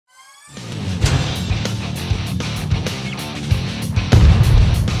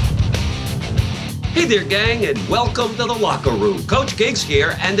Hey there, gang, and welcome to the Locker Room. Coach Giggs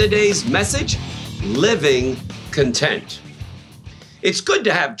here, and today's message, living content. It's good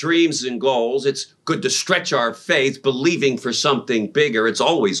to have dreams and goals. It's good to stretch our faith, believing for something bigger. It's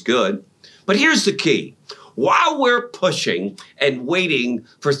always good. But here's the key. While we're pushing and waiting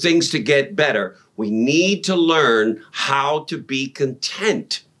for things to get better, we need to learn how to be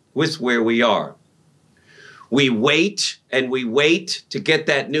content with where we are. We wait and we wait to get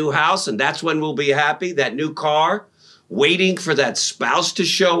that new house, and that's when we'll be happy, that new car, waiting for that spouse to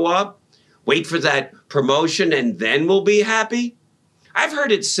show up, wait for that promotion, and then we'll be happy. I've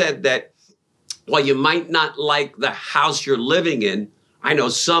heard it said that while you might not like the house you're living in, I know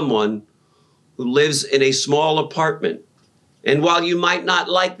someone who lives in a small apartment. And while you might not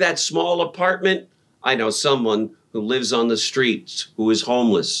like that small apartment, I know someone who lives on the streets who is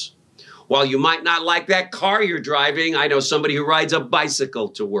homeless. While you might not like that car you're driving, I know somebody who rides a bicycle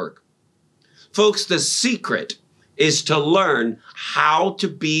to work. Folks, the secret is to learn how to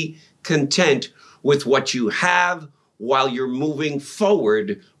be content with what you have while you're moving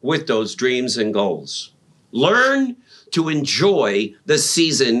forward with those dreams and goals. Learn to enjoy the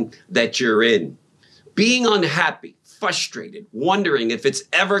season that you're in. Being unhappy, frustrated, wondering if it's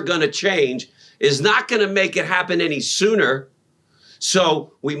ever going to change is not going to make it happen any sooner.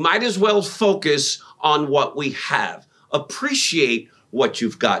 So we might as well focus on what we have. Appreciate what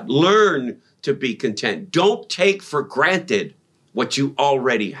you've got. Learn to be content. Don't take for granted what you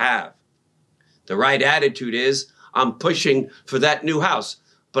already have. The right attitude is, I'm pushing for that new house,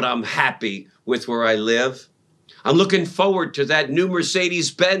 but I'm happy with where I live. I'm looking forward to that new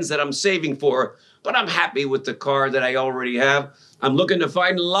Mercedes-Benz that I'm saving for, but I'm happy with the car that I already have. I'm looking to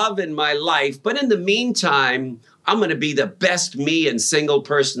find love in my life, but in the meantime, I'm going to be the best me and single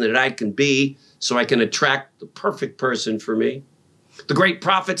person that I can be so I can attract the perfect person for me. The great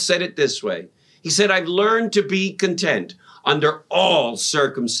prophet said it this way. He said, I've learned to be content under all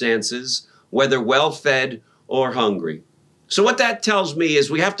circumstances, whether well-fed or hungry. So what that tells me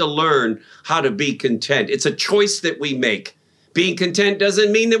is we have to learn how to be content. It's a choice that we make. Being content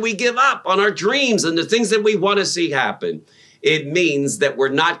doesn't mean that we give up on our dreams and the things that we want to see happen. It means that we're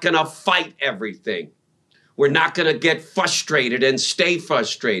not going to fight everything. We're not going to get frustrated and stay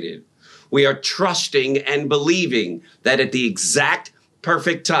frustrated. We are trusting and believing that at the exact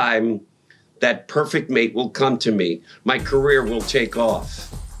perfect time, that perfect mate will come to me. My career will take off.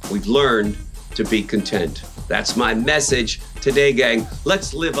 We've learned to be content. That's my message today, gang.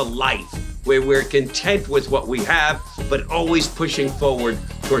 Let's live a life where we're content with what we have, but always pushing forward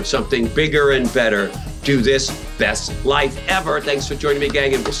towards something bigger and better. Do this best life ever. Thanks for joining me,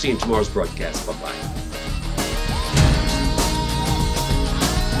 gang, and we'll see you in tomorrow's broadcast. Bye-bye.